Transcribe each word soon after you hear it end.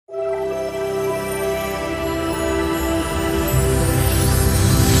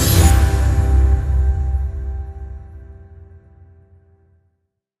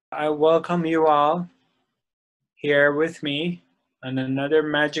I welcome you all here with me on another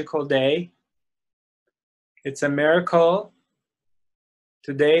magical day. It's a miracle.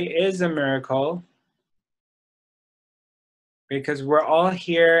 Today is a miracle because we're all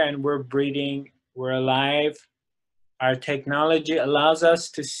here and we're breathing, we're alive. Our technology allows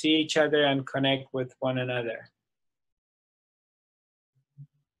us to see each other and connect with one another.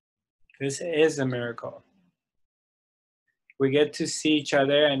 This is a miracle. We get to see each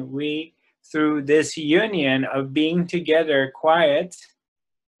other, and we, through this union of being together quiet,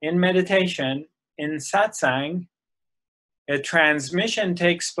 in meditation, in satsang, a transmission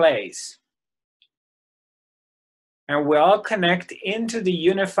takes place. And we all connect into the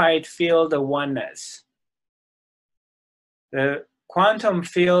unified field of oneness. The quantum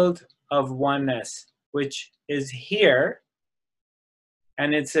field of oneness, which is here,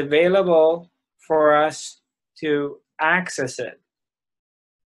 and it's available for us to access it.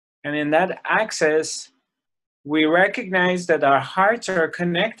 And in that access, we recognize that our hearts are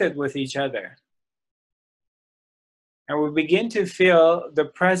connected with each other. And we begin to feel the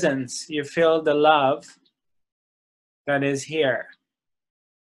presence, you feel the love that is here.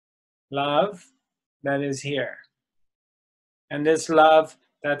 Love that is here. And this love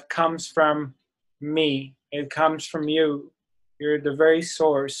that comes from me, it comes from you. You're the very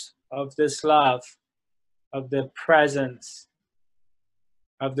source of this love, of the presence,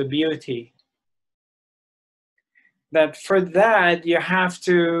 of the beauty. That for that, you have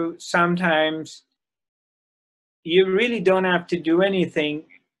to sometimes, you really don't have to do anything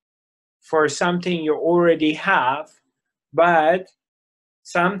for something you already have, but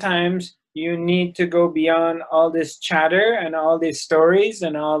sometimes you need to go beyond all this chatter and all these stories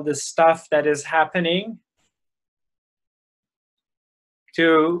and all this stuff that is happening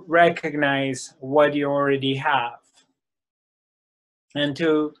to recognize what you already have and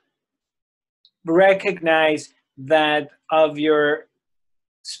to recognize that of your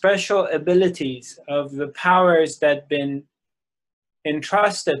special abilities, of the powers that have been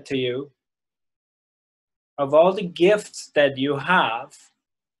entrusted to you, of all the gifts that you have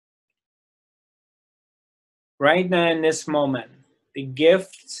right now in this moment, the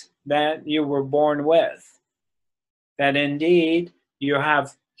gifts that you were born with, that indeed you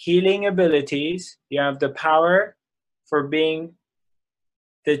have healing abilities, you have the power for being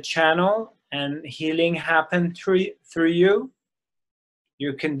the channel and healing happen through you.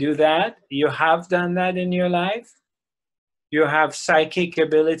 You can do that. You have done that in your life. You have psychic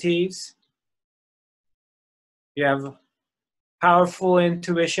abilities. You have powerful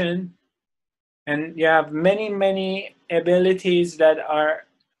intuition. And you have many, many abilities that are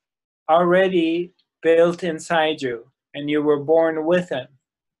already built inside you, and you were born with them.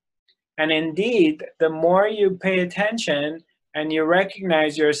 And indeed, the more you pay attention and you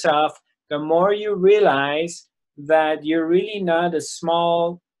recognize yourself, the more you realize that you're really not a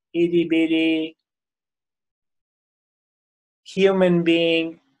small, itty-bitty human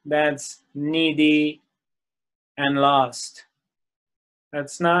being that's needy and lost.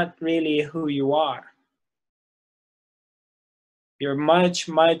 That's not really who you are. You're much,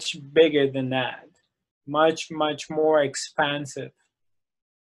 much bigger than that. Much, much more expansive.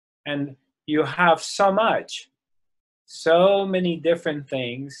 And you have so much. So many different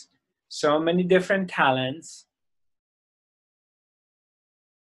things. So many different talents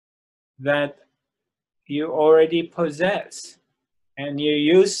that you already possess. And you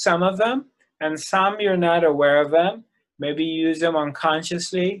use some of them, and some you're not aware of them. Maybe you use them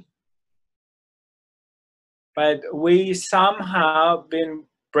unconsciously. But we somehow been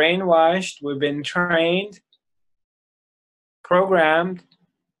brainwashed, we've been trained, programmed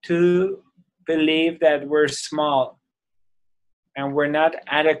to believe that we're small and we're not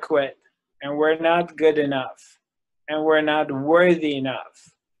adequate and we're not good enough and we're not worthy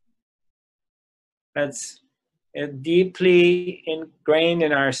enough. That's deeply ingrained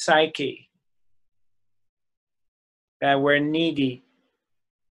in our psyche, that we're needy,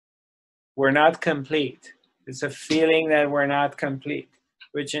 we're not complete. It's a feeling that we're not complete,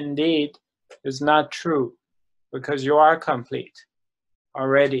 which indeed is not true, because you are complete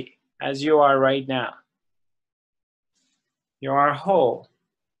already, as you are right now. You are whole.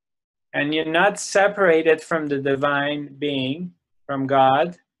 And you're not separated from the divine being, from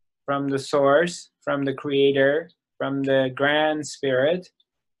God, from the source, from the creator, from the grand spirit.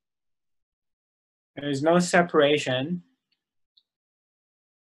 There's no separation.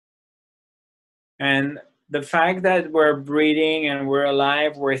 And the fact that we're breathing and we're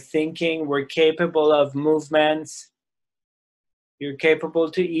alive, we're thinking, we're capable of movements. You're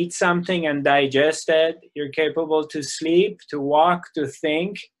capable to eat something and digest it. You're capable to sleep, to walk, to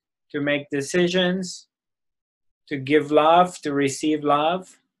think. to make decisions, to give love, to receive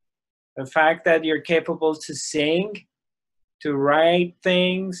love. The fact that you're capable to sing, to write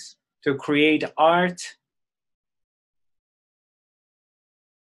things, to create art,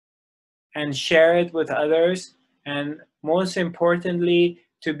 and share it with others. And most importantly,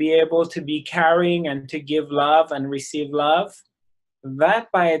 to be able to be caring and to give love and receive love.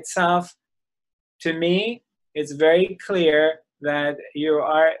 That by itself, to me, it's very clear that you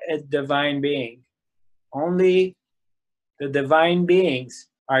are a divine being. Only the divine beings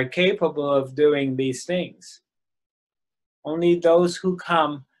are capable of doing these things. Only those who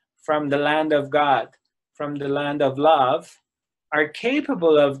come from the land of God, from the land of love, are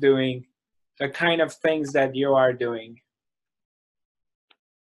capable of doing the kind of things that you are doing.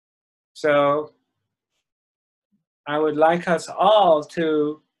 So I would like us all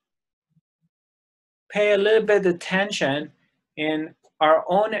to pay a little bit of attention in our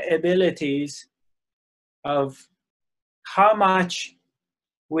own abilities of how much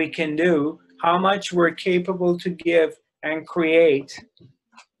we can do, how much we're capable to give and create,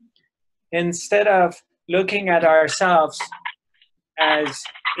 instead of looking at ourselves as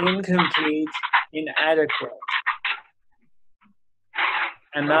incomplete, inadequate,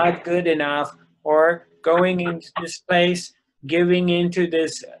 and not good enough, or going into this place, giving into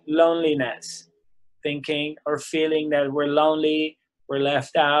this loneliness, thinking or feeling that we're lonely, we're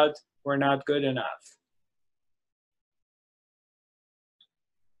left out, we're not good enough.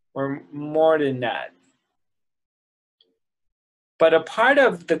 We're more than that. But a part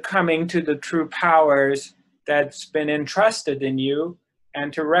of the coming to the true powers that's been entrusted in you,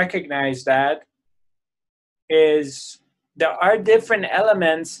 and to recognize that, is there are different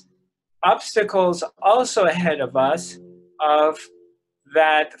elements, obstacles also ahead of us, of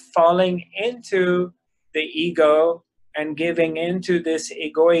that falling into the ego and giving into this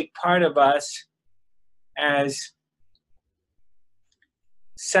egoic part of us as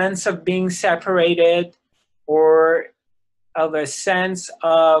sense of being separated, or of a sense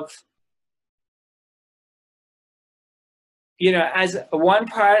of, as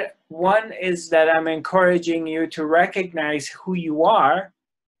one is that I'm encouraging you to recognize who you are,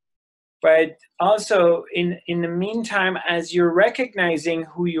 but also in the meantime, as you're recognizing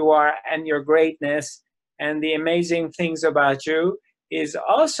who you are and your greatness and the amazing things about you, is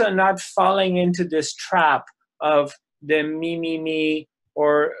also not falling into this trap of the me,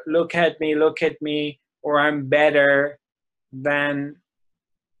 or look at me, or I'm better than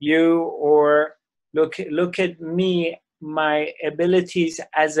you, or look at me, my abilities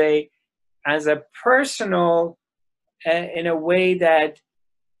as a personal, in a way that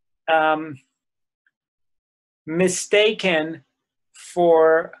mistaken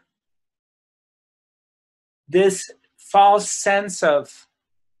for this false sense of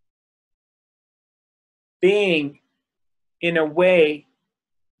being in a way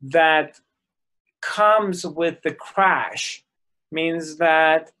that comes with the crash, means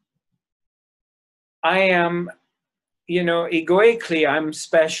that I am, egoically, I'm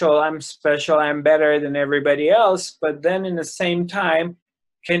special, I'm better than everybody else, but then in the same time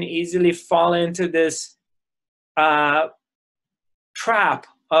can easily fall into this trap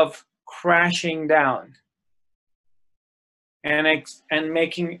of crashing down and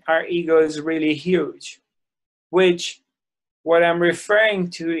making our egos really huge, which what I'm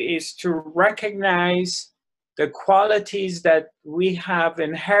referring to is to recognize the qualities that we have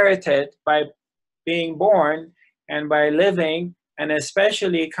inherited by being born and by living, and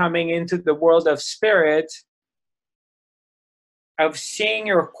especially coming into the world of spirit, of seeing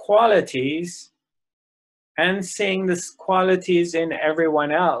your qualities and seeing the qualities in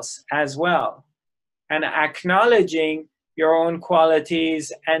everyone else as well, and acknowledging your own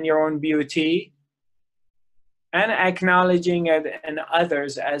qualities and your own beauty, and acknowledging it in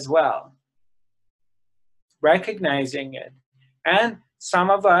others as well, recognizing it. And some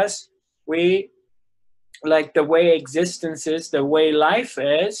of us, we, like the way existence is, the way life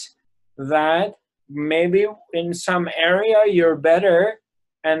is, that maybe in some area you're better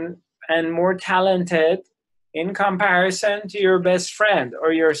and more talented in comparison to your best friend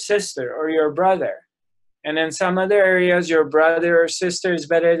or your sister or your brother. And in some other areas, your brother or sister is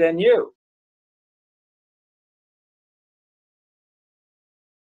better than you.